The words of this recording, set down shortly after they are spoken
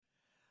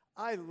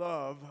I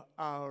love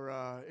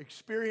our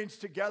experience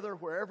together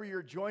wherever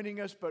you're joining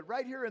us, but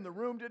right here in the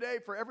room today,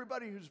 for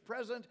everybody who's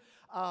present,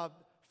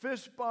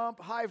 fist bump,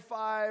 high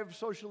five,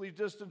 socially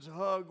distanced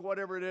hug,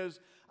 whatever it is,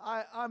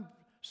 I'm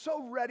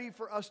so ready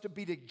for us to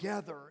be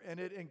together, and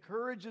it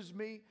encourages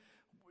me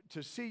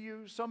to see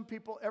you. Some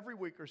people every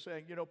week are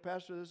saying, you know,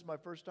 Pastor, this is my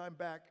first time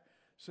back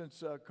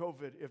since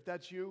COVID. If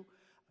that's you,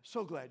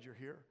 so glad you're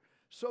here.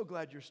 So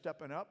glad you're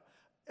stepping up.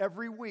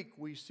 Every week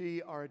we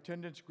see our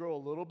attendance grow a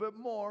little bit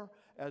more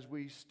as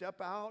we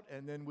step out,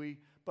 and then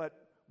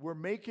but we're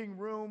making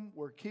room,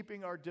 we're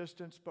keeping our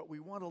distance, but we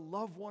want to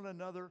love one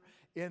another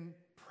in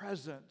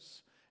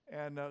presence.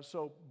 And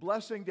so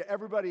blessing to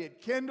everybody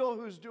at Kindle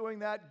who's doing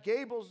that,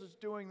 Gables is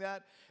doing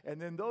that, and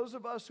then those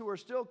of us who are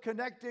still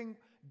connecting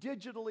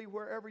digitally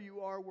wherever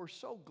you are, we're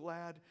so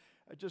glad.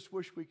 I just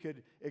wish we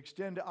could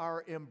extend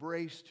our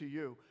embrace to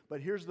you.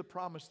 But here's the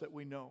promise that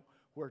we know.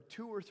 Where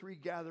 2 or 3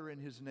 gather in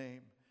His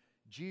name,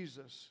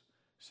 Jesus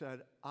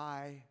said,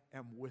 I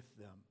am with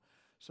them.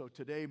 So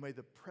today, may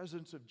the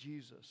presence of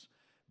Jesus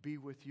be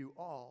with you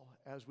all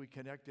as we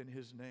connect in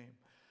His name.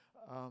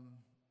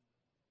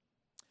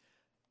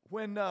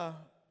 When the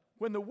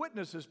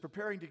witness is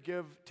preparing to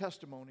give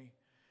testimony,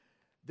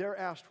 they're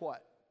asked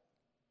what?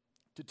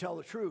 To tell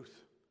the truth,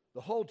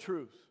 the whole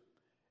truth,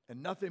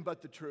 and nothing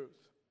but the truth.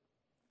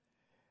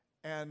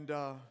 And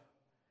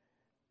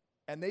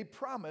they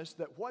promise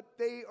that what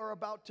they are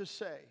about to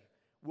say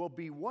will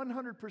be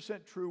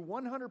 100% true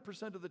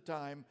 100% of the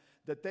time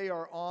that they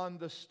are on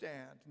the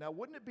stand. Now,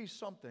 wouldn't it be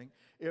something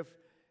if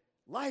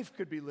life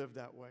could be lived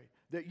that way?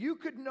 That you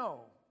could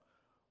know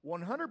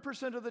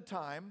 100% of the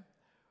time,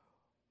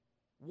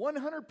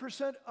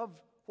 100% of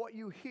what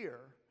you hear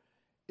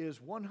is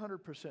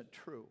 100%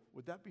 true.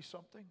 Would that be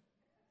something?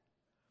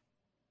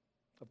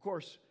 Of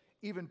course,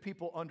 even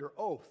people under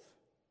oath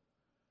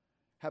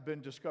have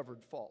been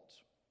discovered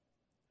false.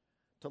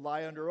 To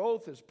lie under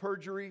oath is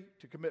perjury.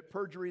 To commit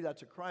perjury,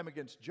 that's a crime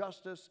against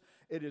justice.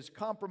 It is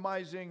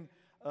compromising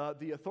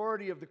the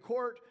authority of the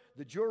court,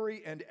 the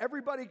jury, and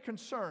everybody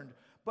concerned.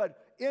 But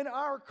in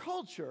our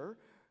culture,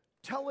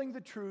 telling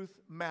the truth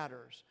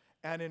matters.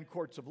 And in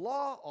courts of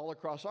law, all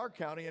across our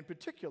county in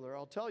particular,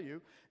 I'll tell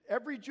you,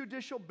 every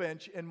judicial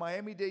bench in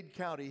Miami-Dade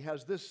County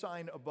has this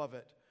sign above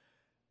it.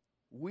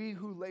 We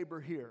who labor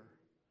here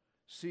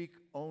seek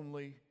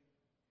only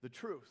the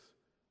truth.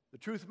 The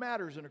truth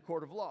matters in a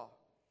court of law.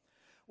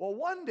 Well,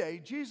 one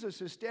day,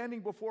 Jesus is standing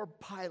before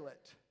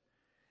Pilate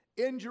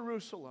in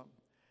Jerusalem,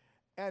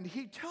 and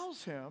he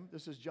tells him,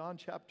 this is John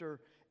chapter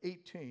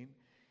 18,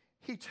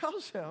 he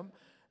tells him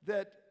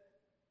that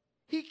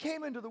he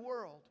came into the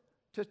world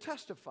to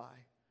testify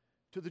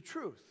to the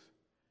truth.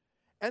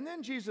 And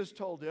then Jesus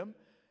told him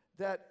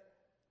that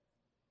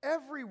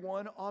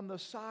everyone on the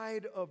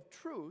side of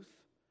truth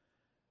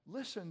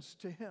listens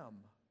to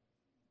him.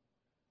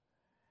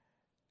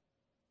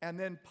 And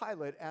then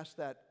Pilate asked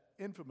that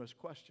infamous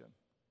question,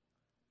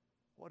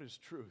 what is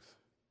truth?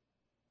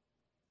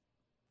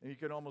 And you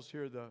can almost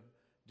hear the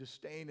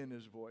disdain in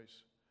his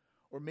voice,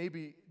 or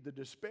maybe the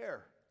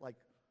despair, like,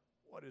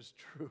 what is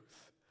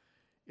truth?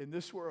 In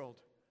this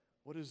world,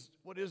 what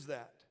is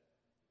that?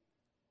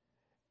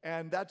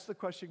 And that's the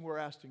question we're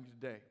asking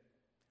today.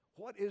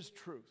 What is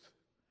truth?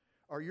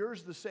 Are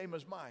yours the same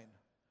as mine?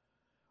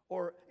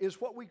 Or is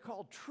what we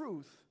call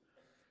truth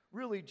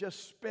really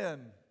just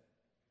spin?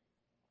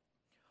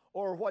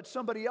 Or what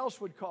somebody else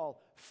would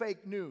call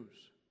fake news?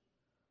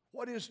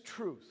 What is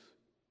truth?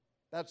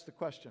 That's the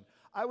question.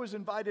 I was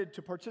invited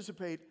to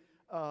participate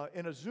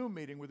in a Zoom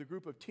meeting with a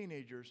group of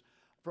teenagers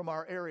from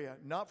our area,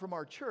 not from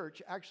our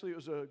church. Actually, it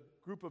was a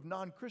group of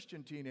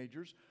non-Christian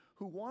teenagers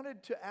who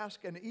wanted to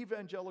ask an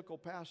evangelical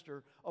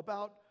pastor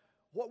about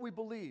what we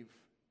believe,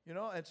 you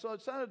know? And so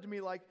it sounded to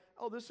me like,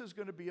 oh, this is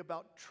going to be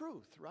about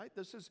truth, right?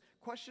 This is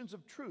questions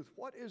of truth.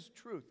 What is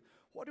truth?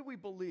 What do we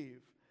believe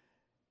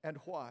and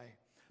why?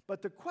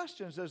 But the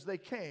questions as they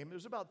came,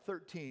 there's about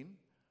 13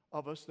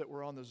 of us that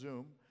were on the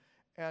Zoom,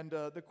 and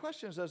the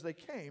questions as they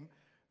came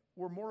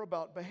were more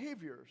about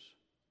behaviors.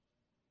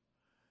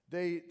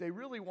 They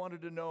really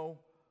wanted to know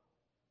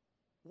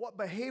what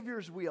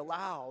behaviors we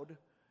allowed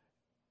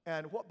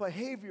and what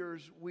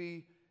behaviors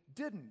we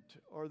didn't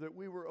or that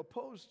we were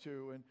opposed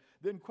to. And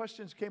then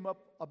questions came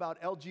up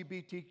about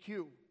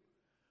LGBTQ,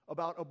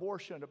 about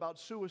abortion, about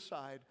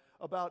suicide,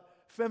 about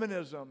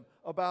feminism,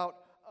 about,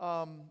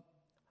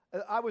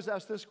 I was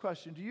asked this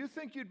question, do you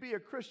think you'd be a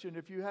Christian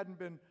if you hadn't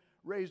been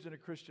raised in a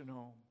Christian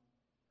home?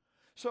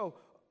 So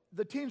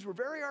the teens were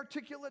very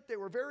articulate, they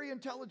were very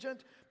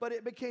intelligent, but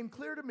it became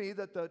clear to me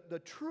that the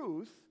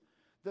truth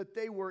that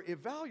they were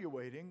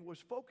evaluating was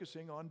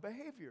focusing on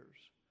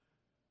behaviors.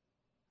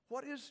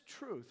 What is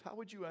truth? How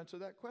would you answer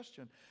that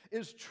question?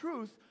 Is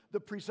truth the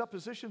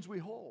presuppositions we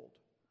hold?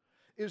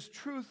 Is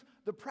truth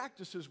the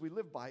practices we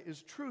live by?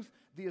 Is truth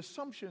the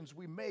assumptions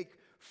we make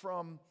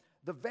from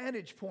the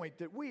vantage point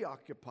that we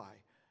occupy?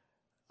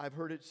 I've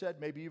heard it said,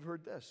 maybe you've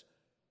heard this,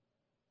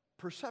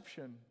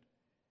 perception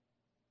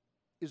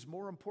is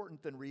more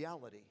important than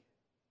reality.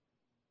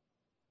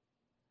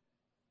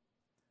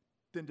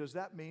 then does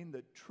that mean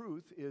that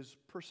truth is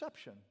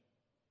perception?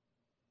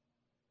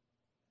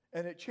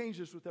 And it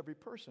changes with every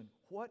person.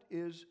 What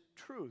is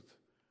truth?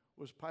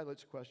 Was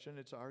Pilate's question.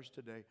 It's ours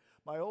today.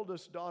 My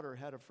oldest daughter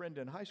had a friend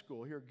in high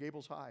school here at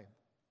Gables High.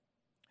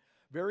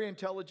 Very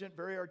intelligent,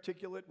 very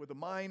articulate, with a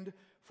mind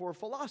for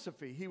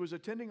philosophy. He was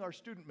attending our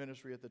student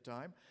ministry at the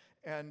time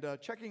and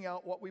checking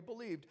out what we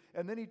believed.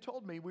 And then he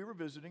told me, we were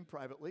visiting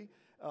privately,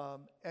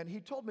 and he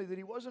told me that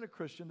he wasn't a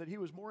Christian, that he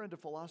was more into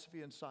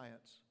philosophy and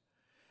science.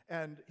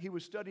 And he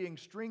was studying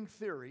string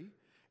theory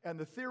and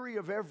the theory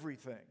of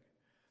everything.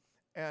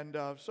 And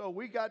so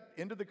we got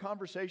into the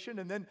conversation,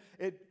 and then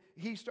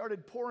he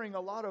started pouring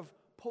a lot of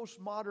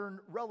postmodern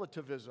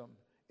relativism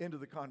into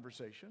the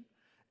conversation.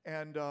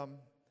 And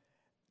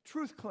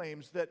truth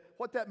claims, that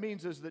what that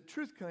means is that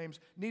truth claims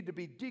need to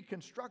be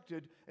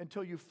deconstructed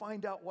until you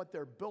find out what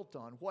they're built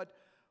on.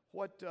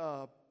 What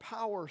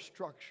power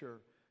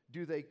structure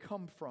do they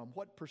come from?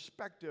 What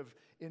perspective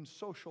in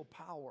social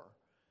power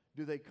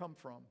do they come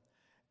from?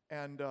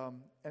 And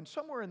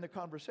somewhere in the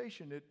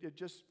conversation, it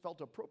just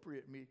felt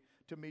appropriate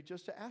to me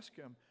just to ask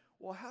him,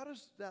 well, how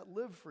does that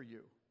live for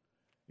you?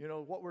 You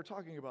know, what we're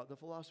talking about, the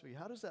philosophy,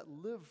 how does that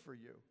live for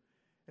you?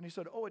 And he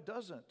said, oh, it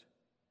doesn't.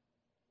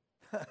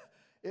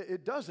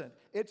 It doesn't.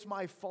 It's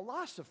my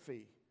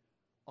philosophy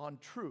on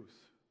truth.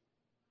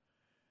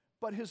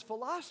 But his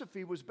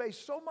philosophy was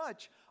based so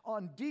much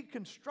on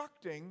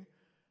deconstructing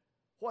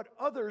what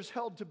others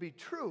held to be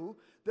true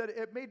that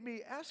it made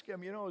me ask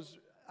him, you know,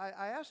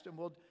 I asked him,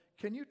 well,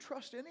 can you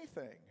trust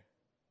anything?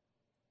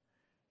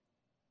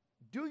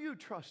 Do you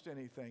trust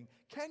anything?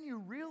 Can you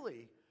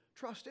really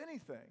trust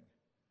anything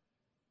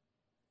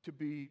to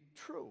be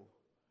true?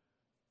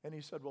 And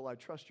he said, well, I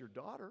trust your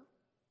daughter.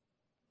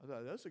 I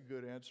thought, that's a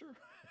good answer.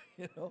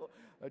 You know,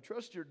 I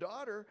trust your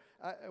daughter.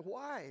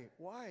 Why?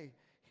 Why?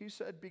 He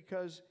said,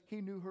 because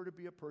he knew her to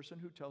be a person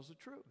who tells the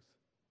truth.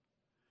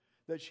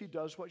 That she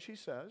does what she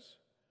says,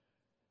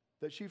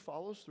 that she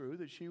follows through,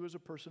 that she was a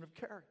person of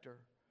character.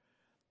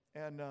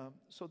 And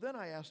so then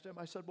I asked him,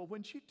 I said, well,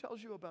 when she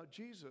tells you about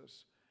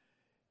Jesus,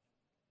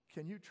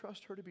 can you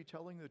trust her to be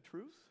telling the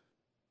truth?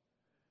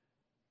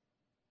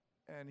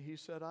 And he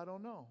said, I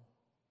don't know.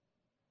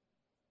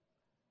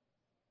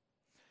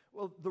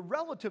 Well, the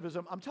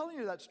relativism, I'm telling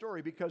you that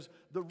story because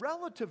the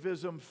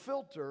relativism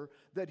filter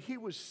that he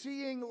was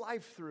seeing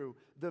life through,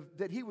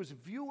 that he was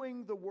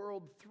viewing the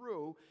world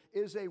through,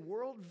 is a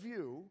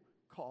worldview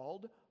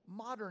called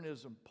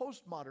modernism,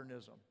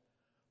 postmodernism.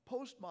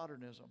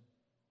 Postmodernism.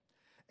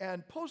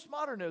 And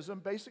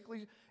postmodernism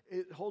basically,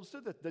 it holds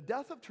to the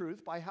death of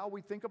truth by how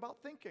we think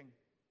about thinking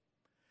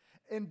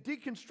and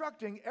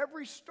deconstructing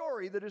every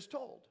story that is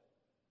told.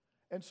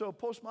 And so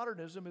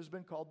postmodernism has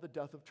been called the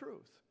death of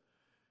truth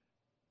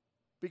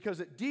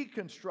because it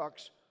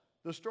deconstructs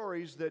the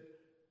stories that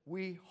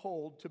we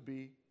hold to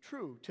be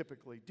true,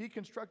 typically,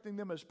 deconstructing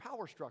them as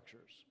power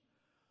structures,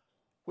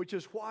 which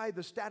is why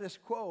the status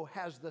quo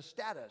has the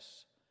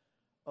status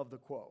of the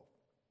quo.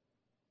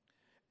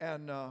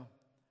 And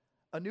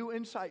a new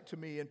insight to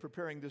me in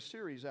preparing this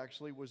series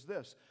actually was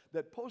this,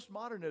 that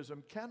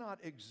postmodernism cannot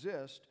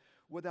exist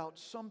without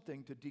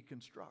something to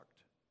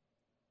deconstruct.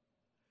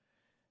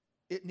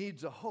 It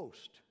needs a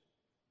host.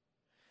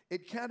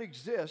 It can't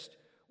exist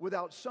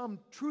without some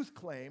truth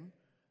claim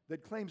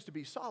that claims to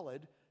be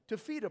solid to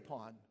feed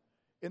upon.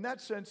 In that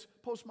sense,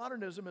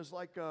 postmodernism is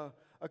like a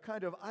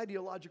kind of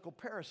ideological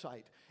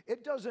parasite.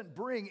 It doesn't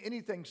bring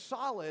anything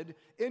solid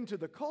into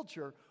the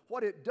culture.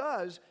 What it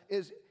does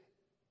is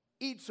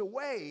eats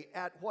away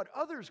at what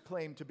others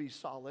claim to be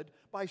solid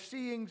by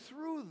seeing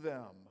through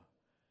them.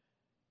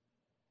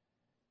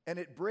 And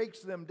it breaks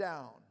them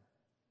down.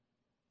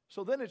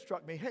 So then it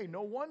struck me, hey,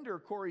 no wonder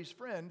Corey's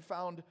friend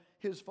found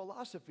his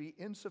philosophy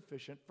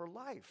insufficient for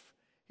life.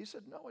 He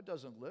said, no, it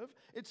doesn't live.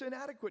 It's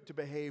inadequate to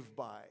behave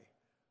by.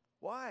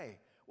 Why?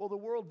 Well, the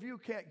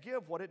worldview can't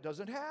give what it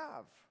doesn't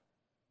have.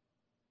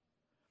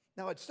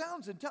 Now, it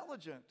sounds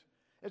intelligent.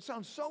 It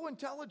sounds so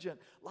intelligent,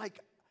 like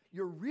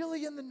you're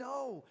really in the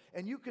know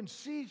and you can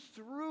see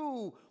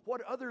through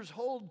what others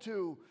hold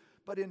to.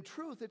 But in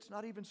truth, it's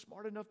not even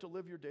smart enough to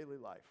live your daily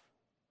life.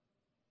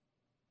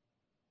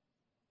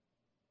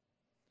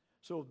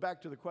 So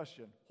back to the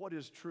question, what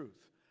is truth?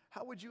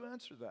 How would you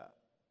answer that?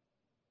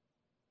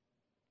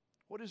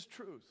 What is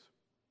truth?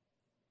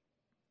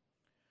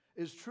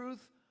 Is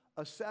truth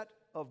a set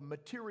of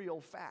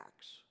material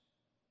facts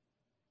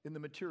in the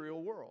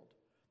material world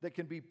that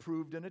can be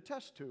proved in a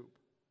test tube?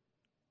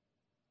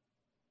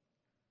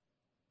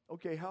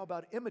 Okay, how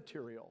about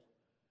immaterial?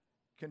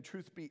 Can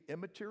truth be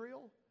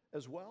immaterial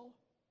as well?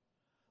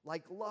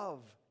 Like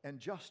love and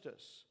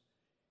justice.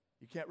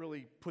 You can't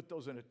really put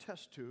those in a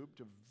test tube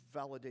to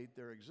validate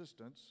their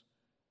existence.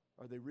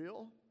 Are they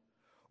real?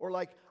 Or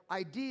like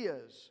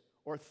ideas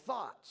or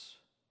thoughts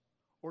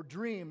or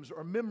dreams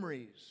or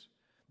memories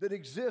that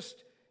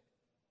exist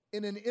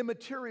in an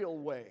immaterial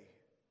way.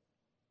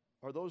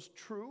 Are those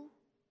true?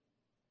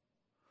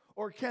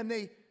 Or can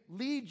they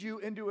lead you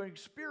into an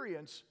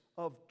experience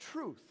of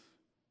truth?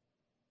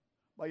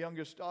 My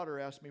youngest daughter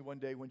asked me one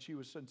day when she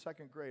was in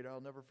second grade,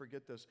 I'll never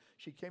forget this.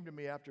 She came to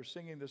me after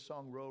singing this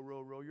song, "Row,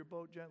 row, row your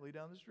boat gently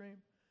down the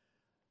stream.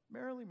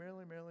 Merrily,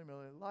 merrily, merrily,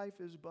 merrily, life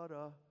is but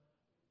a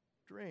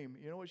dream."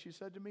 You know what she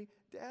said to me?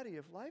 "Daddy,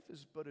 if life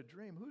is but a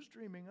dream, who's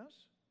dreaming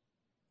us?"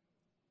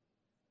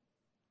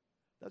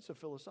 That's a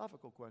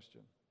philosophical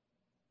question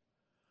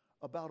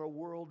about a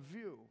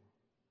worldview,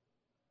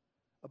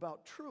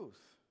 about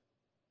truth.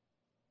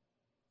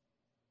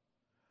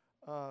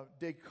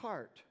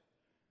 Descartes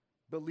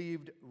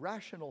believed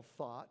rational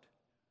thought,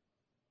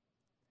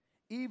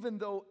 even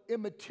though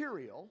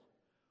immaterial,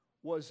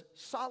 was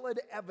solid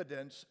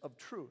evidence of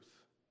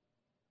truth.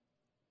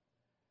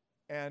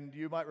 And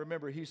you might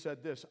remember he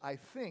said this, "I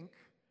think,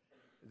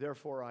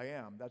 therefore I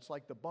am." That's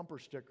like the bumper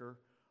sticker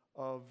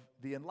of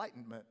the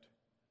Enlightenment,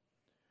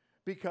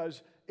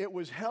 because it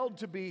was held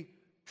to be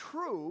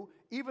true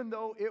even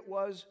though it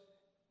was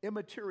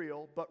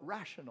immaterial but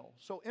rational.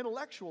 So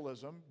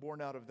intellectualism,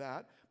 born out of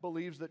that,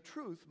 believes that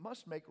truth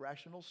must make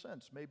rational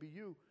sense. Maybe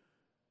you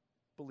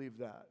believe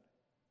that.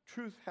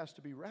 Truth has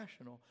to be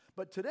rational.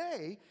 But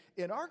today,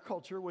 in our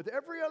culture, with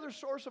every other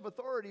source of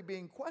authority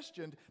being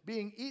questioned,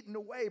 being eaten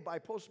away by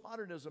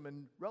postmodernism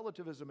and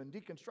relativism and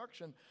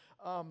deconstruction,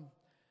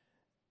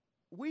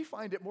 we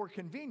find it more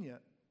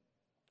convenient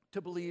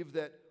to believe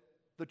that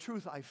the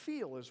truth I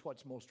feel is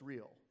what's most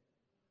real.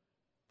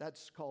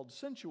 That's called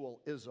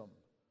sensualism.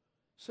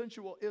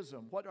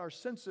 Sensualism, what our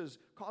senses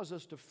cause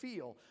us to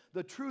feel.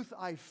 The truth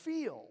I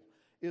feel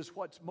is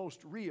what's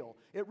most real.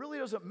 It really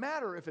doesn't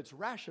matter if it's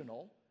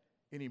rational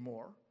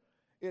anymore.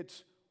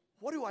 It's,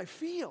 what do I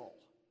feel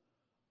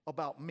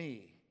about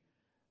me?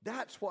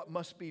 That's what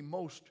must be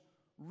most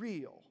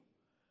real.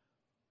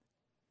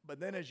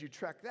 But then as you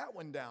track that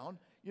one down,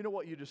 you know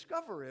what you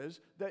discover is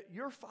that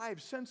your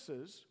five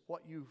senses,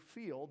 what you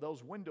feel,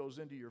 those windows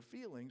into your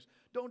feelings,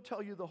 don't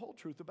tell you the whole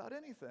truth about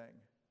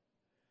anything.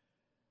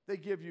 They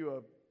give you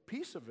a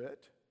piece of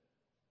it.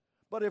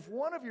 But if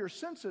one of your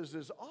senses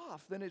is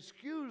off, then it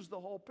skews the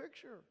whole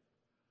picture.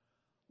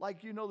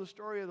 Like you know the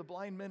story of the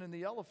blind men and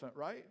the elephant,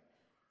 right?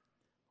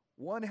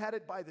 One had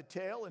it by the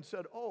tail and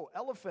said, "Oh,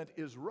 elephant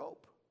is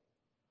rope."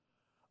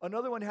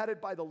 Another one had it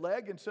by the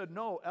leg and said,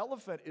 "No,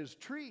 elephant is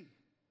tree."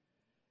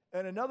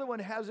 And another one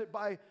has it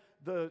by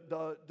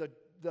the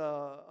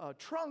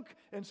trunk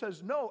and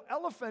says, "No,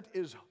 elephant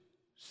is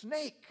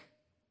snake."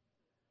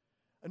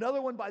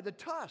 Another one by the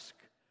tusk.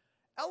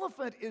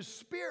 Elephant is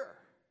spear.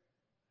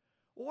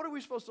 Well, what are we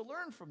supposed to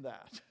learn from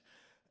that?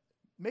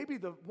 Maybe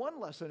the one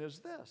lesson is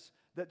this,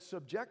 that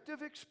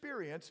subjective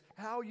experience,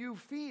 how you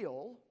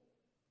feel,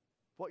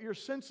 what your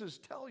senses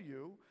tell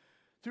you,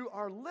 through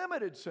our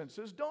limited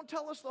senses, don't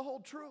tell us the whole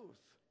truth.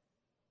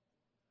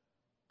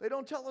 They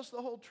don't tell us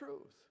the whole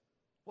truth.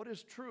 What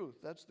is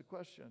truth? That's the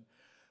question.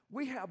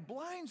 We have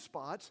blind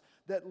spots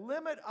that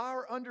limit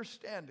our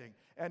understanding.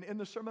 And in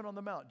the Sermon on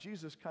the Mount,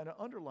 Jesus kind of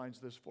underlines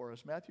this for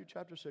us. Matthew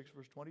chapter 6,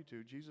 verse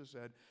 22, Jesus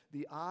said,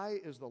 "The eye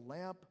is the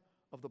lamp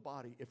of the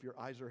body. If your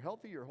eyes are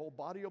healthy, your whole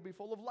body will be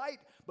full of light.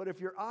 But if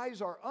your eyes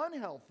are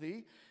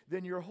unhealthy,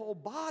 then your whole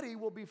body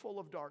will be full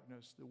of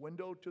darkness." The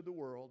window to the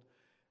world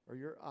are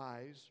your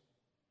eyes.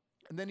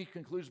 And then he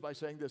concludes by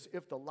saying this,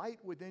 "If the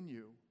light within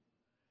you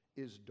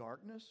is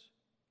darkness,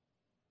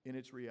 in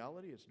its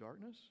reality, it's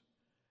darkness,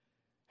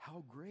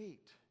 how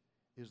great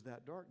is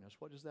that darkness?"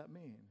 What does that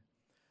mean?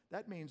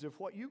 That means if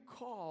what you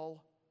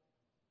call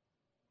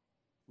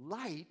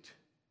light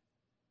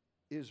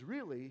is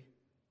really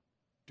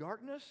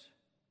darkness,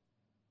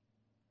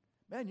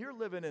 man, you're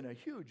living in a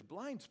huge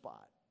blind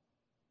spot.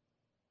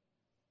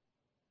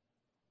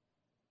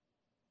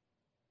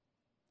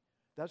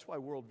 That's why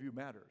worldview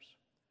matters,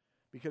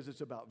 because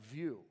it's about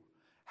view.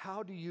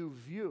 How do you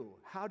view?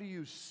 How do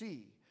you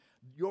see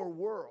your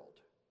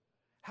world?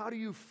 How do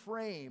you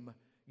frame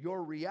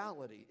your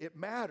reality? It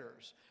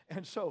matters.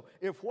 And so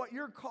if what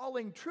you're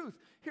calling truth,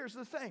 here's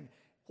the thing,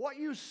 what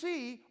you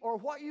see or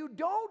what you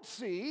don't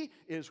see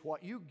is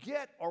what you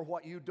get or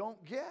what you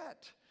don't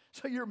get.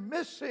 So you're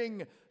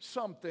missing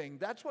something.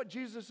 That's what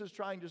Jesus is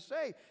trying to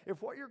say.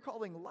 If what you're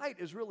calling light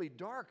is really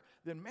dark,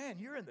 then man,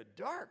 you're in the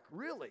dark,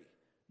 really,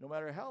 no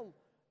matter how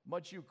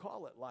much you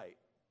call it light.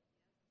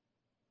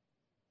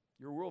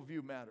 Your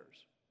worldview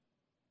matters.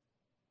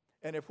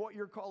 And if what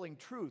you're calling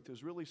truth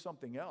is really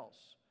something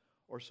else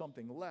or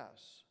something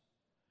less,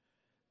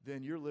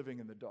 then you're living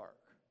in the dark.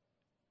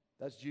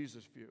 That's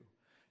Jesus' view.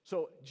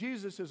 So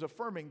Jesus is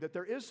affirming that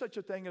there is such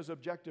a thing as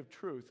objective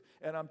truth.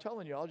 And I'm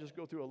telling you, I'll just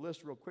go through a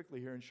list real quickly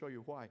here and show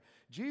you why.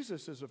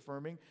 Jesus is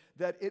affirming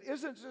that it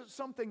isn't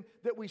something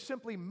that we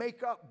simply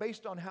make up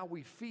based on how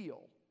we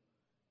feel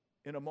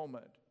in a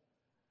moment.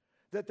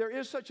 That there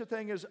is such a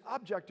thing as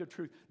objective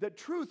truth. That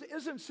truth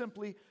isn't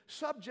simply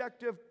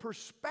subjective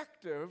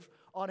perspective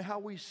on how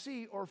we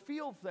see or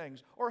feel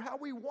things or how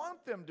we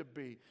want them to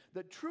be.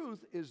 That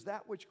truth is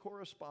that which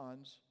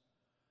corresponds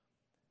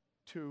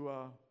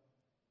to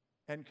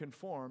and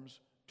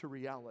conforms to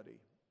reality.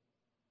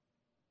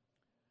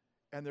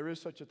 And there is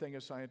such a thing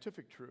as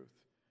scientific truth.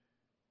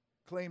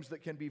 claims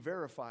that can be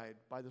verified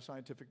by the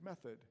scientific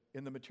method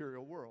in the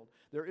material world.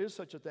 There is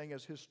such a thing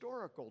as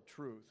historical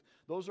truth.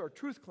 Those are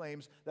truth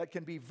claims that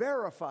can be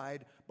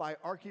verified by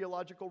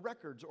archaeological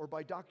records or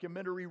by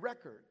documentary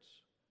records.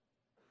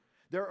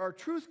 There are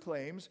truth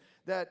claims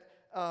that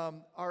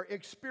are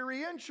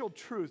experiential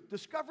truth,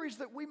 discoveries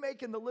that we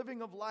make in the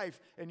living of life.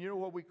 And you know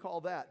what we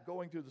call that?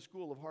 Going through the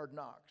school of hard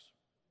knocks.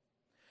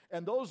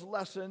 And those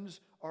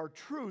lessons are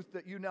truth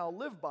that you now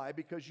live by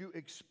because you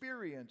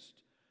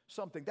experienced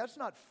something. That's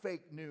not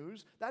fake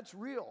news. That's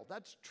real.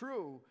 That's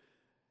true.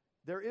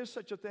 There is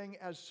such a thing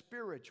as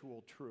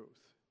spiritual truth.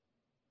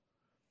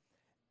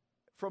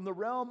 From the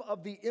realm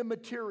of the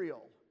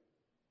immaterial.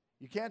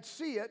 You can't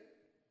see it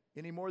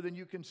any more than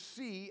you can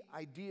see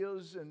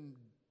ideas and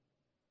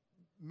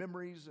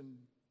memories and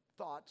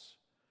thoughts.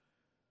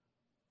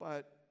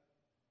 But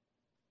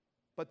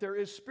there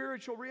is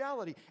spiritual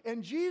reality.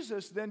 And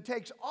Jesus then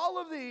takes all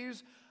of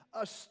these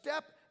a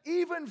step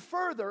even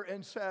further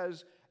and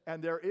says,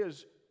 and there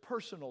is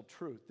personal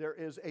truth. There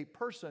is a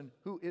person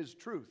who is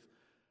truth.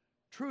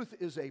 Truth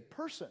is a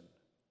person,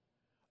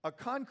 a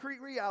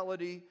concrete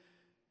reality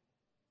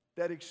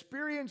that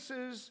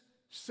experiences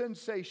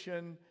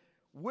sensation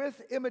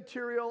with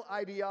immaterial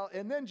ideology.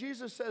 And then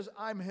Jesus says,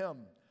 I'm him.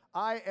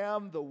 I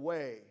am the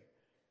way.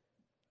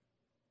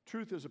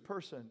 Truth is a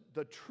person,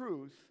 the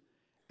truth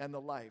and the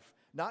life.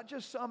 Not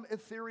just some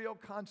ethereal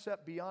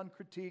concept beyond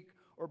critique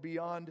or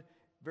beyond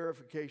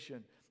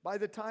verification. By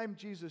the time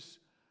Jesus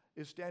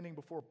is standing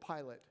before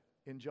Pilate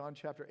in John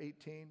chapter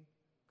 18,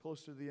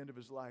 close to the end of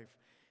his life,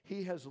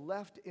 he has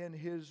left in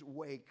his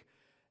wake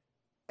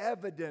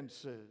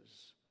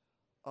evidences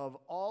of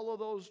all of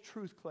those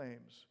truth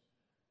claims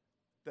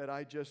that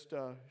I just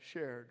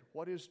shared.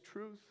 What is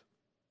truth?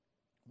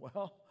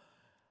 Well,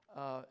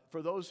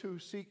 for those who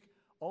seek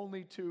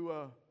only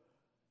to,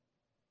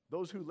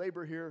 those who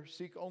labor here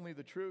seek only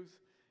the truth,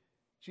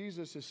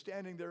 Jesus is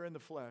standing there in the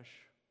flesh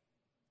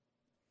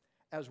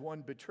as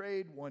one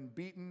betrayed, one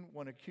beaten,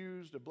 one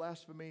accused of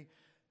blasphemy,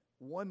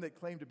 one that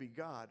claimed to be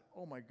God.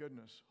 Oh my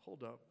goodness,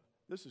 hold up.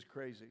 This is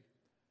crazy.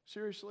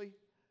 Seriously?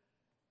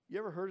 You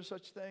ever heard of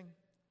such a thing?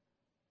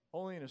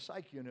 Only in a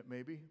psych unit,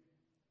 maybe.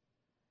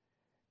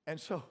 And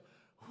so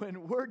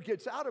when word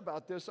gets out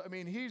about this, I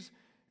mean,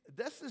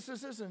 this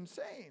is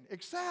insane,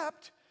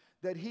 except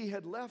that he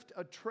had left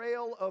a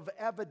trail of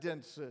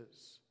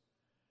evidences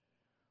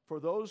for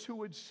those who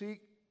would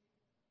seek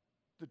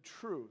the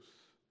truth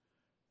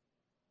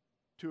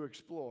to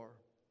explore.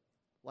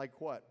 Like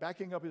what?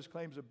 Backing up his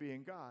claims of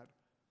being God.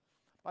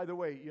 By the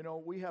way, you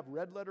know, we have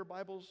red letter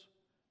Bibles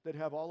that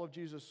have all of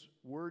Jesus'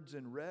 words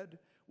in red.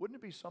 Wouldn't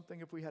it be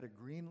something if we had a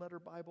green letter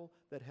Bible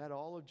that had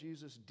all of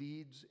Jesus'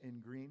 deeds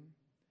in green?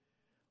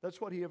 That's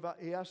what he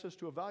asked us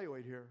to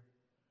evaluate here.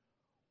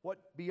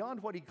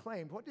 Beyond what he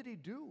claimed, what did he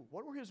do?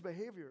 What were his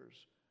behaviors?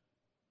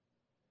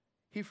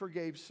 He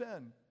forgave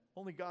sin.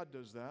 Only God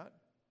does that.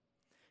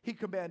 He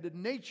commanded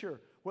nature,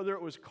 whether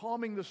it was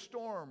calming the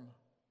storm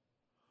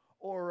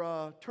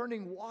or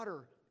turning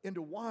water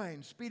into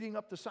wine, speeding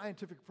up the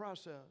scientific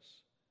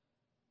process.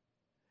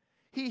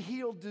 He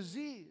healed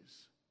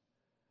disease,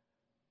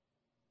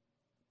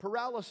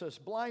 paralysis,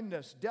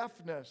 blindness,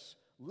 deafness,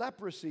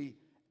 leprosy,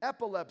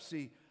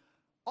 epilepsy,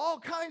 all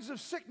kinds of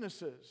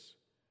sicknesses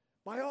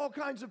by all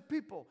kinds of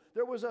people.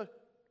 There was a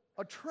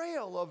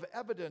trail of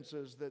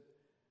evidences that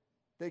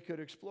they could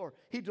explore.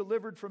 He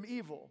delivered from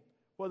evil,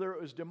 whether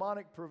it was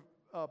demonic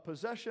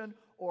possession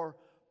or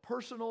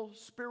personal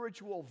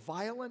spiritual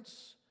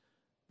violence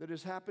that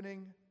is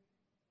happening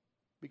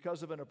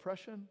because of an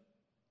oppression.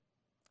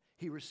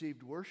 He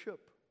received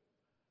worship.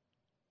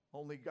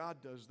 Only God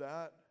does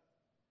that.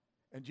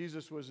 And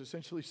Jesus was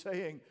essentially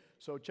saying,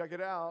 so check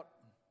it out.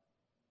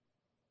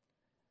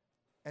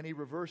 And he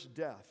reversed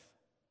death.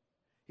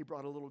 He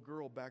brought a little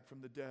girl back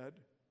from the dead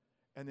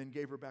and then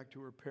gave her back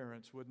to her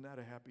parents. Wasn't that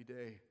a happy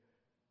day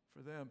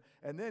for them?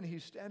 And then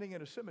he's standing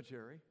in a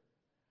cemetery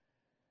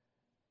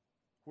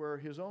where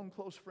his own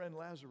close friend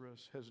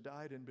Lazarus has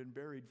died and been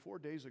buried 4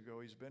 days ago.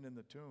 He's been in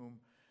the tomb.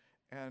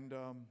 And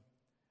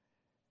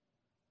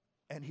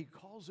he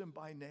calls him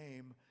by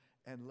name,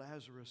 and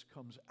Lazarus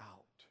comes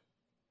out.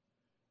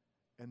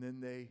 And then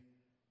they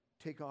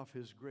take off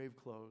his grave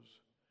clothes.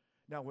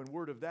 Now, when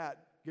word of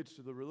that gets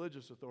to the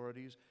religious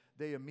authorities,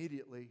 they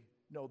immediately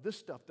know this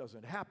stuff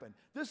doesn't happen.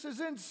 This is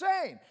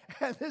insane.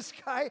 And this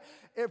guy,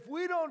 if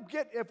we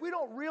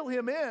don't reel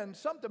him in,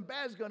 something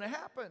bad's going to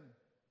happen.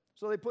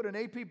 So they put an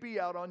APB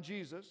out on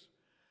Jesus,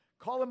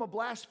 call him a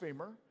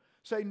blasphemer,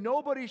 say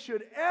nobody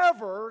should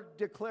ever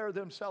declare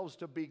themselves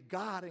to be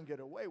God and get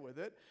away with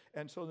it.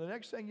 And so the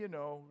next thing you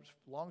know,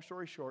 long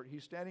story short,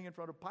 he's standing in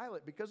front of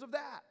Pilate because of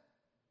that.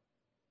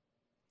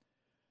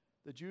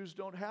 The Jews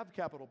don't have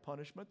capital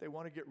punishment. They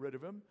want to get rid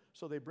of him,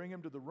 so they bring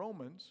him to the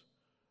Romans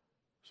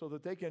so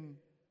that they can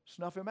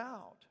snuff him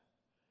out.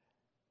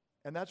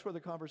 And that's where the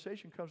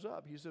conversation comes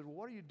up. He said, well,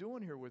 what are you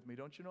doing here with me?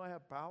 Don't you know I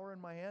have power in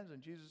my hands?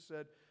 And Jesus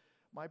said,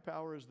 my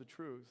power is the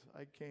truth.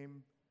 I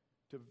came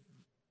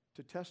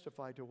to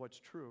testify to what's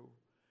true.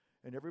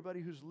 And everybody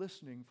who's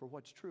listening for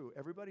what's true,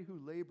 everybody who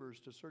labors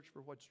to search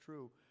for what's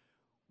true,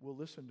 will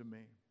listen to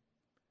me.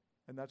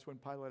 And that's when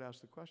Pilate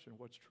asked the question,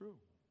 what's true?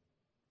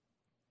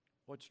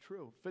 What's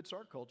true? Fits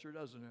our culture,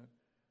 doesn't it?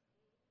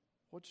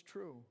 What's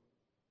true?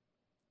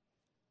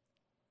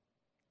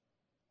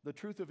 The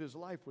truth of his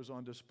life was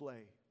on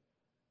display.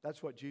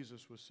 That's what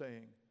Jesus was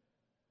saying.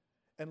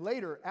 And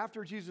later,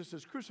 after Jesus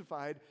is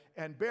crucified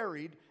and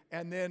buried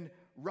and then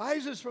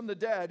rises from the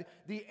dead,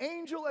 the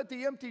angel at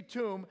the empty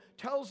tomb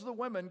tells the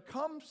women,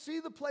 come see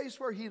the place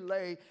where he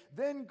lay,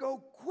 then go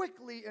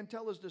quickly and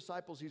tell his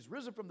disciples he's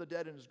risen from the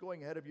dead and is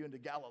going ahead of you into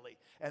Galilee,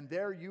 and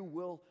there you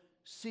will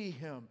see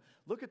him.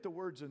 Look at the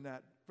words in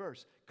that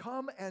verse.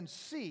 Come and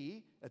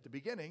see at the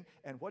beginning,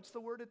 and what's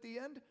the word at the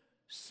end?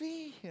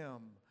 See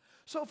him.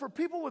 So for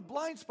people with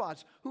blind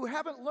spots who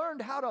haven't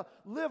learned how to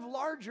live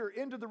larger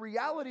into the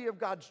reality of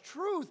God's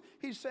truth,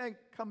 he's saying,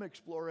 come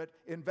explore it,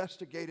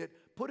 investigate it,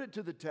 put it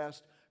to the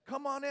test.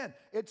 Come on in.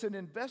 It's an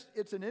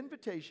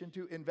invitation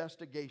to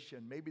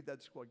investigation. Maybe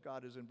that's what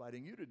God is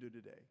inviting you to do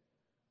today.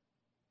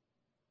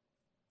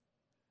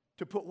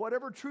 To put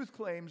whatever truth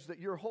claims that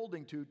you're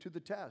holding to the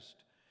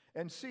test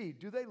and see,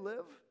 do they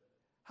live?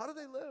 How do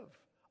they live?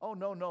 Oh,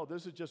 no,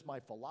 this is just my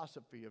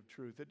philosophy of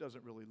truth. It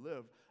doesn't really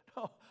live.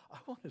 No, I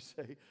want to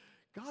say,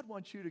 God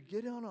wants you to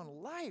get in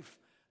on life,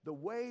 the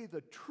way,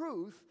 the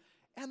truth,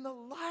 and the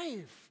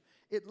life.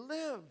 It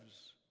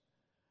lives.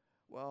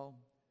 Well,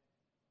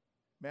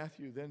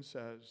 Matthew then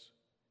says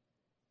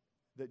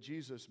that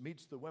Jesus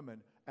meets the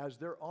women as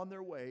they're on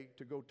their way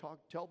to go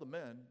tell the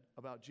men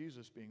about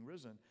Jesus being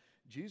risen.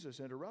 Jesus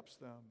interrupts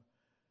them.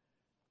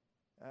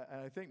 And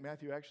I think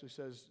Matthew actually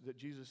says that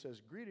Jesus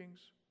says, greetings.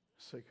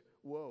 It's like,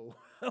 whoa,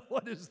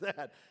 what is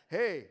that?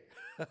 Hey,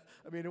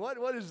 I mean,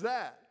 what is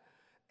that?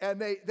 And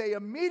they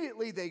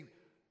immediately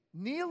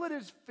kneel at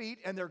his feet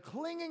and they're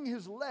clinging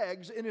his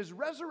legs in his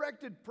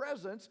resurrected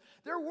presence.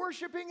 They're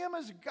worshiping him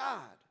as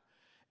God.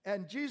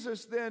 And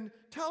Jesus then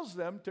tells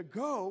them to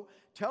go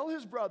tell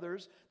his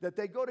brothers that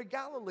they go to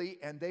Galilee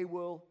and they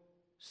will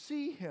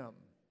see him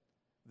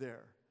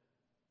there.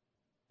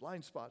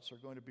 Blind spots are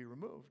going to be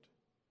removed.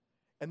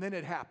 And then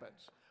it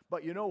happens.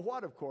 But you know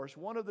what, of course,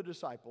 one of the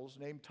disciples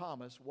named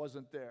Thomas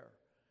wasn't there.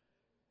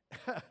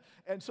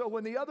 And so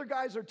when the other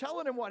guys are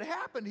telling him what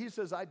happened, he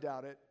says, I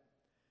doubt it.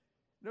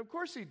 And of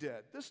course he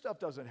did. This stuff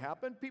doesn't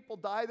happen. People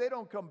die, they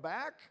don't come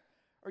back.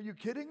 Are you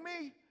kidding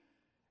me?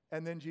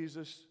 And then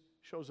Jesus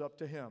shows up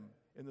to him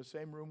in the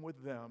same room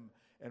with them.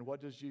 And what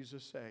does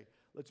Jesus say?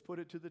 Let's put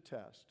it to the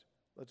test.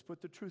 Let's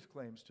put the truth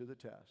claims to the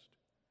test.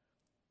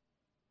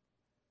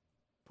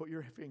 Put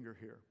your finger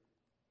here.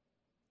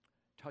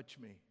 Touch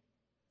me.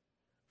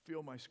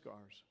 Feel my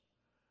scars.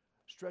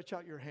 Stretch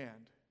out your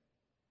hand.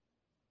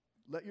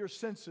 Let your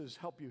senses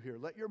help you here.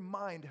 Let your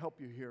mind help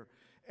you here.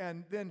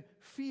 And then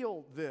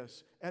feel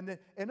this. And then,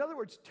 in other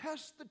words,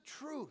 test the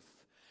truth.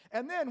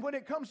 And then when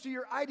it comes to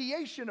your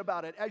ideation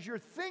about it, as you're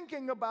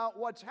thinking about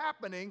what's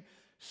happening,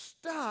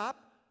 stop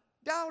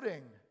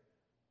doubting.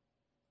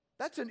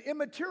 That's an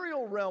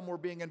immaterial realm we're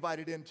being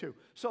invited into.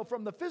 So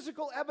from the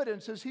physical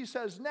evidences, he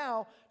says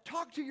now,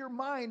 talk to your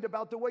mind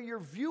about the way you're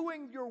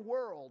viewing your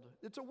world.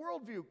 It's a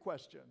worldview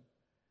question.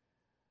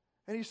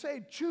 And he's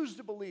saying, choose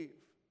to believe.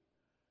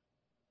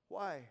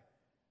 Why?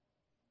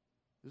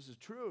 This is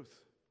truth.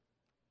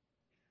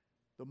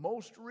 The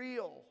most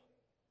real.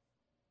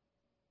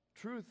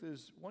 Truth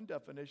is one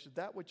definition,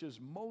 that which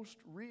is most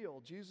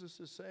real. Jesus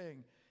is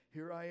saying,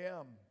 here I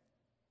am.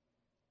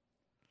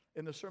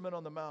 In the Sermon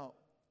on the Mount,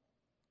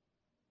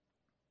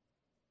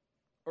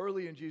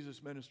 early in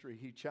Jesus' ministry,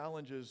 he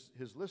challenges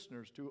his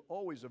listeners to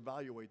always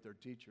evaluate their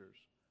teachers.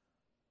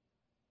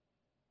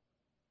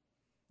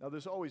 Now,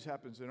 this always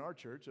happens in our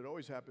church. It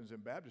always happens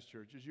in Baptist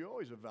churches. You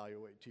always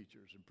evaluate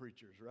teachers and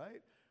preachers,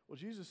 right? Well,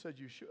 Jesus said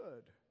you should.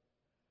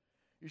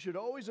 You should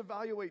always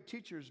evaluate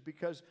teachers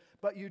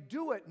but you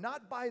do it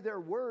not by their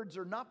words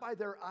or not by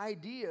their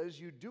ideas.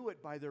 You do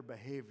it by their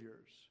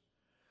behaviors.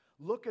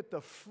 Look at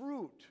the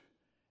fruit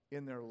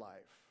in their life.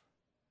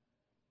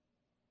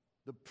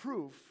 The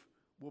proof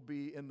will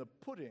be in the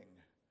pudding.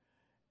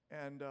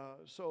 And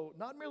so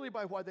not merely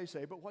by what they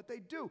say, but what they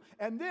do.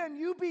 And then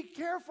you be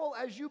careful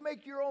as you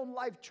make your own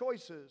life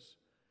choices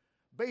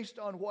based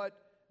on what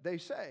they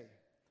say.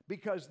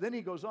 Because then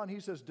he goes on, he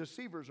says,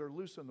 deceivers are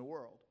loose in the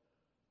world.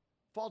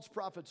 False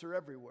prophets are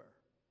everywhere.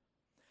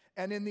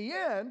 And in the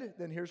end,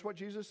 then here's what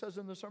Jesus says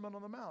in the Sermon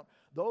on the Mount.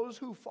 Those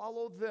who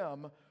follow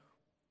them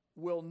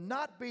will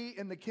not be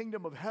in the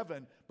kingdom of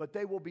heaven, but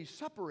they will be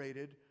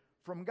separated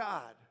from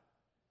God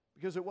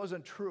because it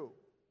wasn't true.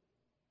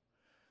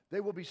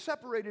 They will be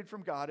separated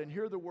from God, and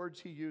here are the words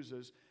he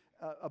uses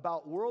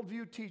about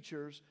worldview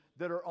teachers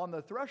that are on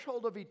the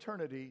threshold of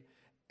eternity,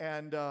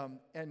 and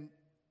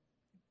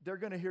they're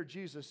going to hear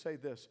Jesus say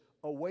this,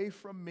 away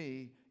from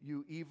me,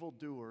 you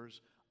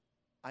evildoers,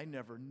 I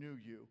never knew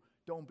you.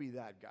 Don't be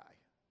that guy.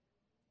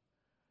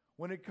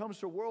 When it comes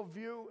to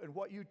worldview and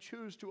what you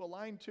choose to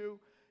align to,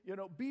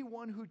 be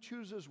one who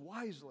chooses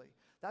wisely.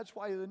 That's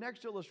why the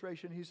next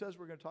illustration, he says,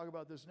 we're going to talk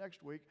about this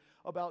next week,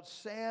 about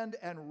sand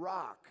and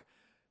rock.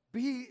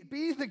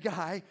 Be the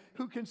guy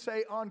who can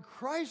say, on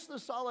Christ the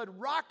solid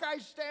rock I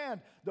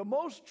stand, the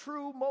most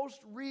true,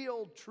 most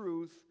real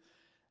truth.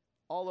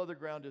 All other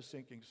ground is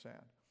sinking sand.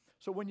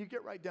 So when you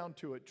get right down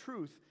to it,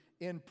 truth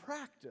in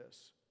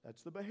practice,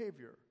 that's the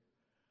behavior,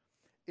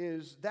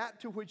 is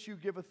that to which you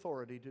give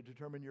authority to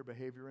determine your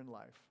behavior in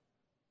life.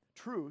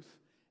 Truth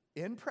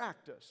in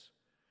practice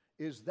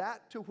is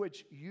that to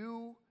which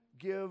you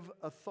give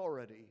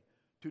authority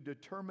to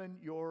determine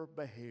your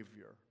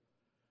behavior.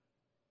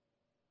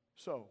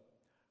 So,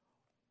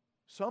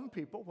 some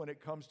people, when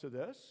it comes to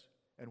this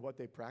and what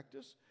they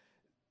practice,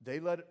 they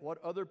let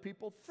what other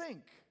people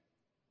think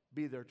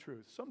be their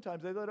truth.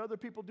 Sometimes they let other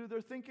people do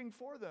their thinking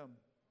for them.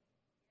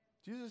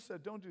 Jesus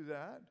said, don't do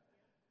that.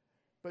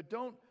 But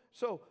don't,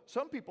 so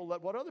some people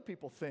let what other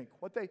people think,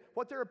 what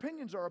their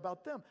opinions are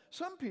about them.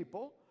 Some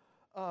people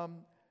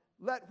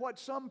let what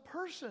some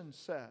person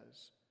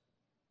says,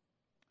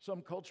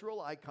 some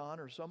cultural icon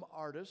or some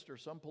artist or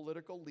some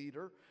political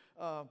leader,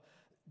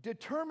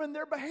 determine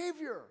their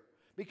behavior.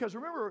 Because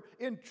remember,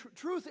 in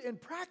truth in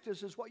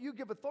practice is what you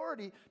give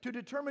authority to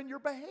determine your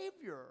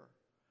behavior.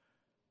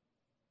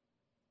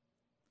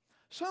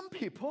 Some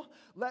people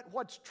let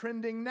what's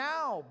trending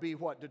now be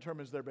what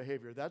determines their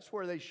behavior. That's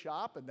where they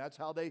shop, and that's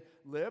how they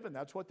live, and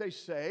that's what they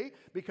say,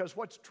 because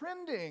what's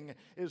trending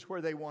is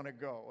where they want to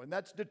go, and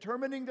that's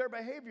determining their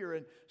behavior.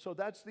 And so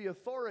that's the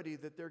authority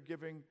that they're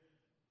giving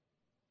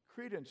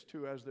credence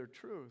to as their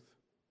truth.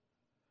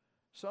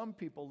 Some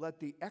people let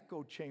the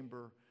echo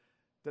chamber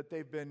that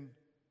they've been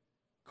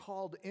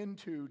called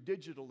into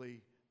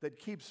digitally, that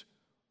keeps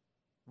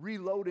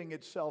reloading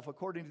itself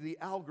according to the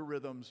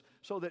algorithms,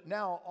 so that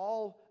now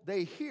all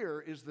they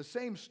hear is the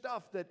same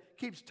stuff that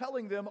keeps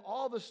telling them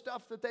all the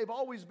stuff that they've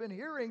always been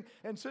hearing.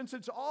 And since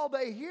it's all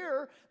they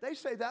hear, they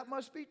say that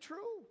must be true.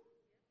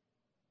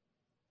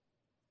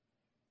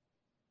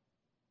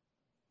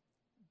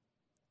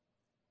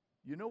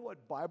 You know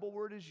what Bible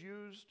word is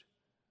used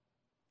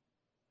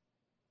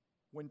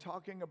when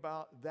talking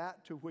about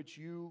that to which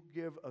you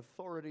give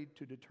authority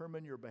to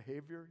determine your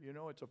behavior? You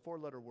know, it's a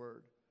four-letter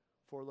word,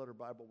 four-letter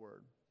Bible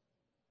word.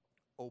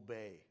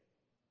 Obey.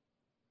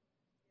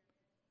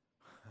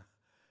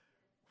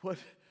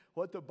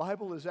 What the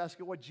Bible is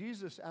asking, what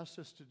Jesus asked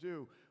us to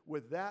do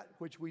with that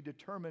which we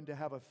determine to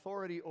have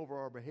authority over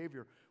our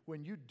behavior,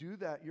 when you do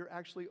that, you're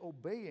actually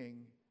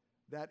obeying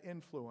that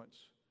influence.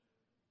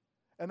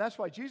 And that's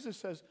why Jesus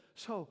says,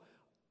 so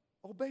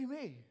obey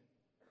me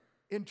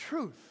in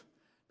truth.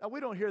 Now, we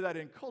don't hear that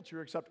in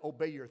culture except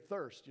obey your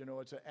thirst. You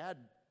know, it's an ad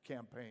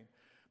campaign.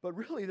 But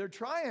really, they're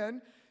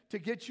trying to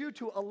get you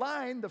to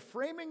align the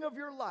framing of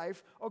your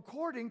life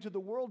according to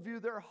the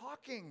worldview they're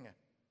hawking.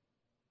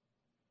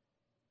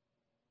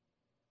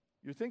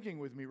 You're thinking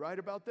with me, right,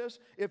 about this?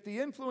 If the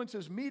influence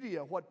is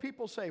media, what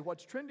people say,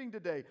 what's trending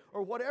today,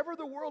 or whatever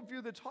the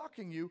worldview that's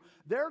hawking you,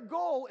 their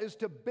goal is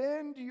to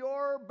bend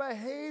your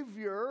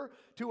behavior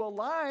to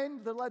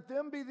align, to let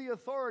them be the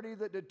authority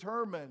that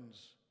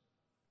determines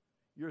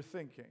your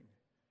thinking,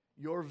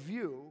 your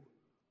view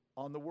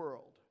on the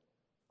world.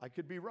 I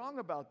could be wrong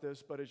about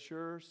this, but it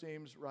sure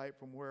seems right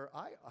from where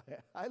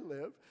I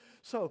live.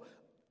 So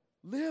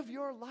live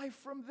your life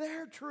from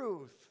their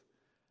truth.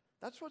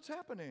 That's what's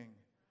happening.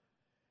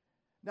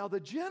 Now, the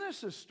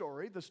Genesis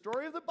story, the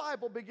story of the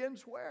Bible,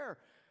 begins where?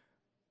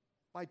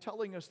 By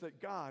telling us that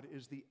God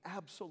is the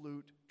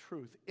absolute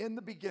truth. In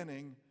the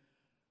beginning,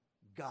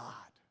 God.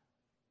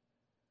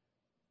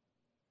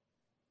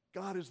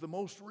 God is the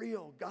most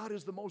real. God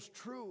is the most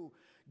true.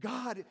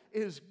 God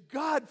is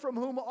God from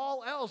whom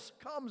all else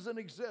comes and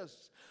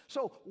exists.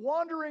 So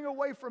wandering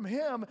away from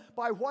Him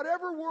by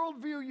whatever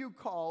worldview you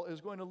call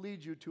is going to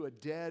lead you to a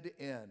dead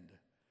end.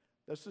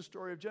 That's the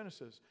story of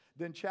Genesis.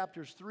 Then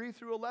chapters 3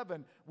 through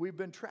 11, we've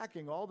been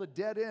tracking all the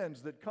dead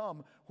ends that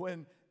come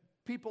when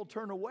people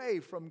turn away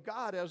from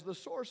God as the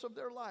source of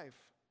their life.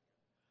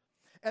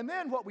 And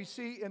then what we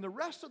see in the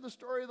rest of the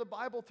story of the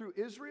Bible through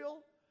Israel,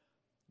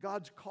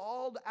 God's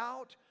called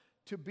out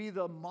to be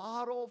the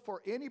model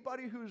for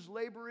anybody who's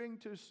laboring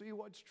to see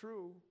what's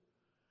true.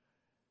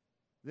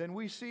 Then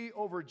we see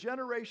over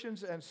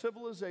generations and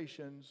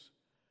civilizations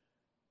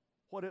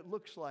what it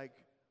looks like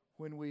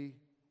when we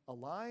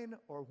align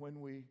or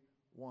when we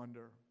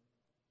wander.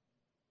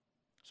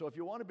 So if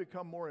you want to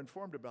become more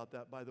informed about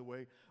that, by the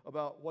way,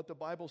 about what the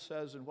Bible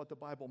says and what the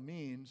Bible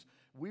means,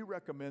 we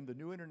recommend the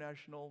New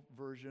International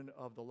Version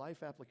of the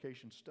Life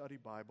Application Study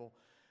Bible.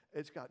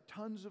 It's got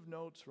tons of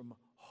notes from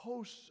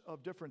hosts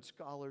of different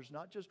scholars,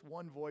 not just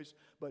one voice,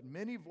 but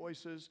many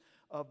voices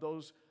of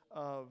those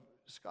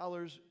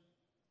scholars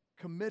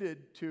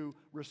committed to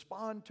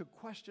respond to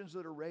questions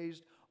that are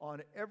raised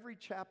on every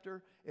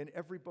chapter in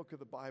every book of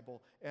the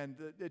Bible. And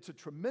it's a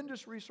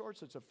tremendous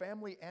resource. It's a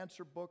family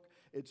answer book.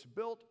 It's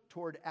built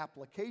toward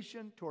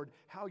application, toward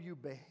how you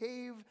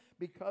behave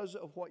because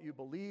of what you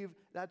believe.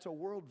 That's a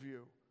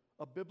worldview,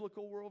 a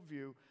biblical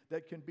worldview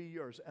that can be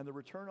yours. And the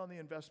return on the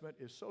investment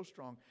is so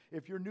strong.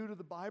 If you're new to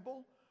the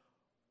Bible,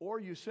 or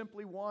you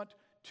simply want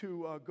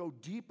to go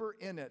deeper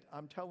in it,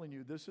 I'm telling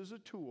you, this is a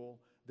tool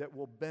that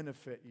will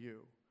benefit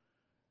you.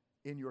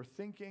 in your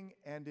thinking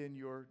and in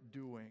your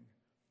doing.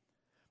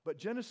 But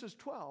Genesis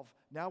 12,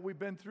 now we've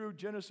been through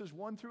Genesis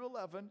 1 through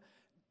 11.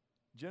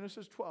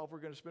 Genesis 12, we're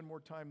going to spend more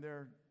time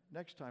there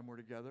next time we're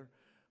together.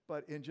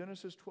 But in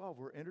Genesis 12,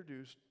 we're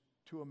introduced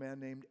to a man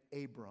named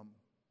Abram.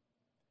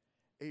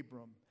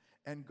 Abram.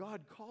 And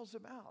God calls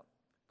him out,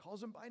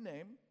 calls him by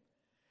name.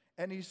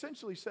 And he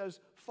essentially says,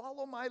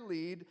 follow my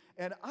lead,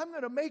 and I'm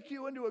going to make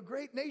you into a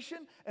great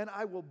nation, and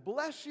I will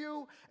bless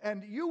you,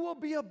 and you will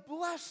be a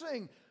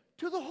blessing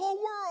to the whole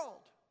world.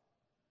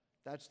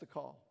 That's the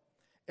call.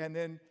 And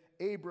then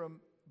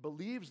Abram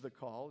believes the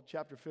call.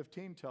 Chapter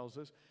 15 tells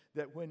us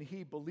that when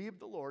he believed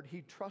the Lord,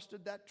 he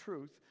trusted that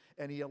truth,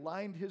 and he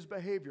aligned his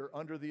behavior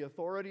under the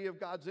authority of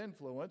God's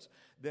influence.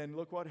 Then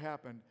look what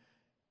happened.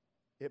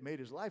 It made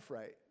his life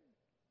right.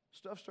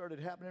 Stuff started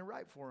happening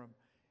right for him.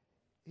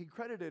 He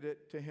credited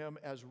it to him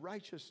as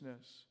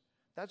righteousness.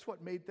 That's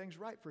what made things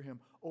right for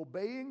him.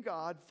 Obeying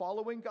God,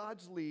 following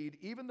God's lead,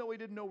 even though he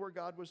didn't know where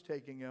God was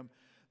taking him.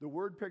 The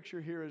word picture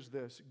here is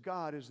this: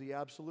 God is the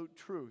absolute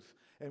truth.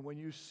 And when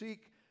you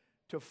seek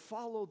to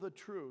follow the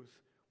truth,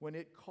 when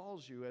it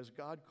calls you as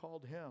God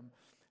called him,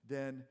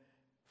 then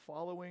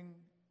following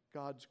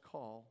God's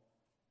call,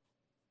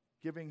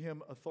 giving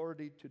him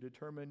authority to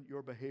determine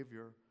your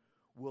behavior,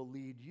 will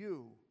lead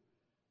you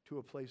to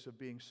a place of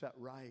being set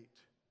right.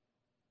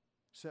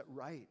 Set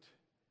right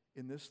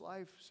in this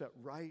life, set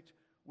right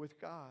with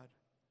God.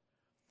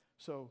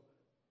 So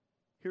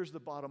here's the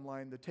bottom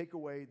line. The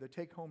takeaway, the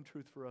take-home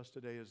truth for us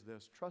today is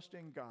this: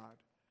 trusting God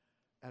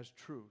as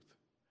truth.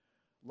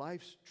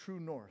 Life's true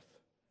north.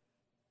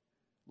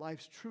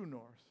 Life's true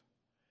north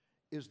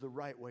is the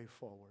right way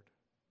forward.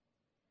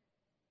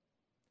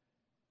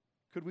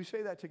 Could we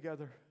say that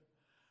together?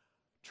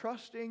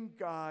 Trusting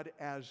God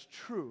as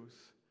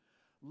truth,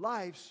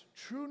 life's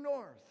true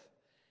north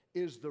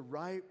is the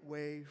right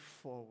way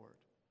forward.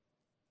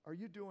 Are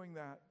you doing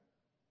that?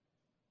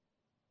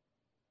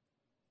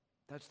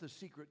 That's the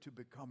secret to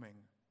becoming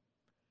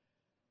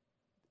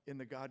in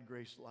the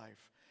God-graced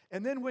life.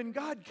 And then when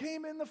God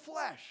came in the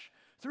flesh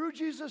through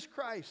Jesus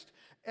Christ,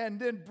 and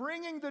then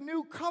bringing the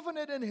new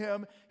covenant in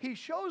him, he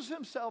shows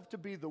himself to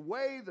be the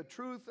way, the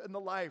truth, and the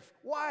life.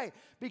 Why?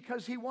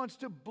 Because he wants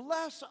to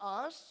bless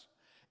us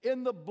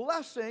in the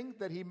blessing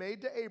that he made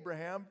to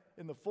Abraham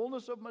in the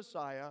fullness of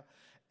Messiah.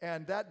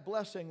 And that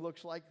blessing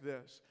looks like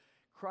this: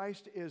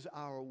 Christ is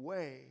our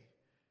way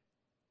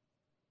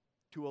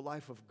to a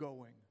life of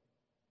going.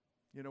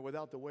 You know,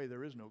 without the way,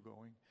 there is no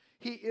going.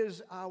 He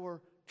is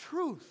our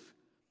truth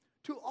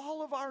to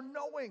all of our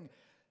knowing,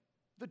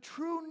 the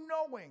true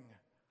knowing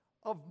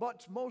of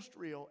what's most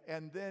real.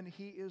 And then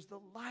he is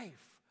the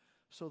life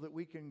so that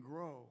we can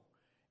grow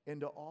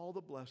into all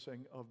the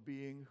blessing of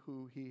being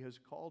who he has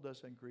called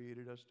us and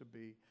created us to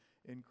be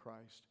in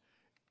Christ.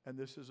 And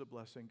this is a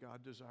blessing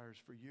God desires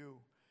for you,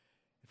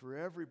 for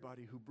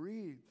everybody who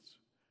breathes,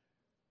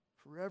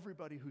 for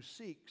everybody who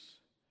seeks,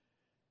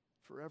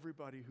 for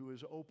everybody who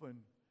is open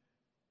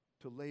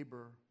to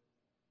labor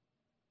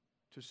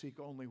to seek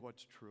only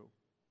what's true.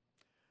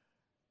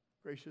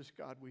 Gracious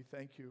God, we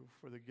thank you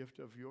for the gift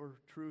of your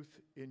truth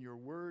in your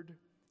word,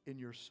 in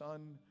your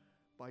Son,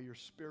 by your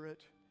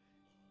Spirit,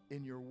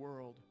 in your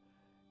world.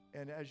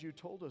 And as you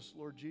told us,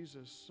 Lord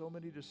Jesus, so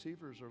many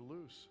deceivers are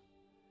loose.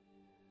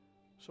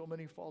 So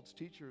many false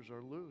teachers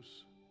are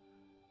loose.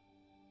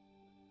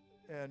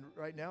 And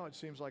right now it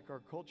seems like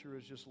our culture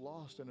is just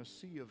lost in a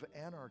sea of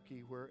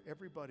anarchy where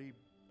everybody,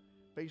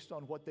 based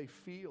on what they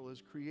feel,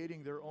 is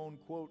creating their own,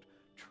 quote,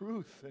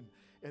 truth.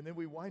 And then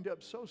we wind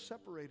up so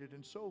separated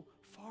and so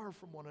far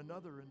from one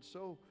another and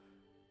so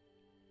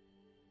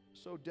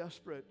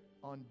desperate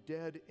on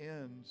dead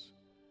ends.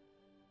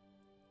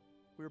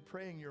 We're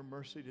praying your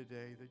mercy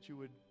today, that you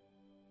would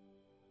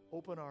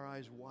open our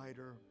eyes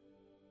wider,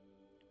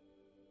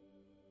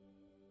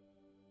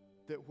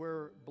 that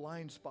where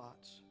blind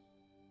spots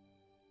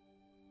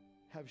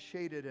have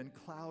shaded and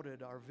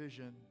clouded our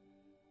vision,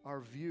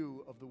 our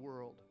view of the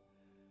world,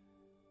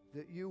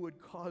 that you would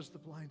cause the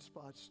blind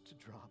spots to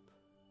drop.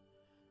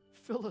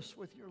 Fill us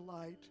with your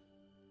light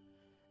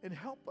and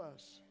help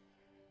us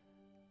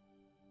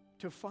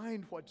to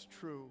find what's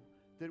true,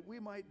 that we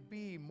might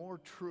be more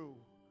true.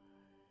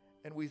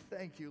 And we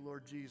thank you,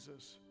 Lord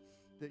Jesus,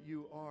 that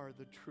you are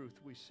the truth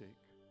we seek.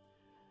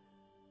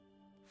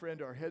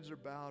 Friend, our heads are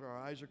bowed, our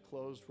eyes are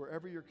closed.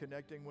 Wherever you're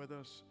connecting with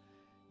us,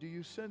 do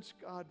you sense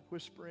God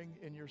whispering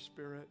in your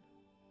spirit?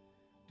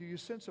 Do you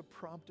sense a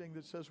prompting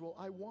that says, well,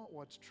 I want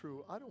what's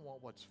true. I don't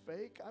want what's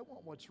fake. I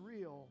want what's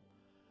real.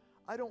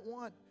 I don't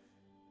want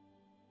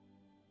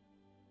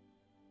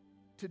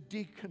to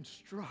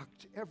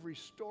deconstruct every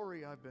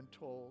story I've been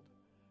told.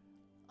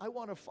 I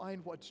want to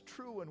find what's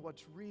true and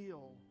what's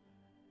real,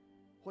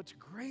 what's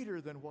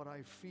greater than what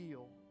I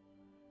feel.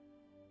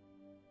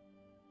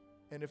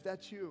 And if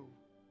that's you,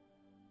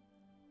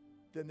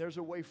 then there's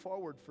a way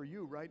forward for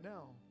you right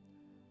now.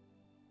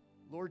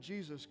 Lord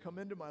Jesus, come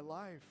into my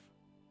life.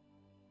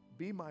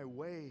 Be my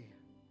way.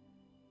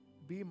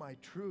 Be my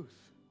truth.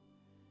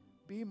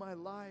 Be my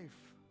life.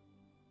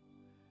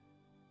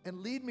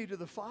 And lead me to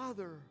the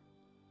Father.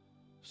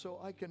 so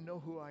I can know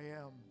who I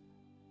am.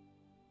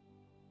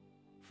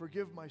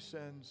 Forgive my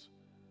sins.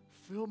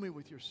 Fill me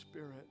with your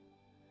Spirit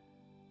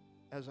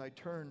as I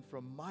turn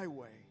from my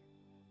way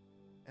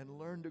and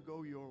learn to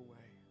go your way.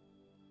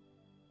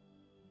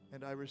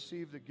 And I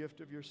receive the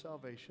gift of your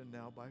salvation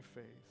now by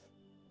faith.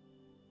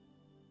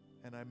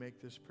 And I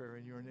make this prayer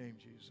in your name,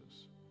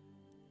 Jesus.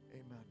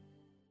 Amen.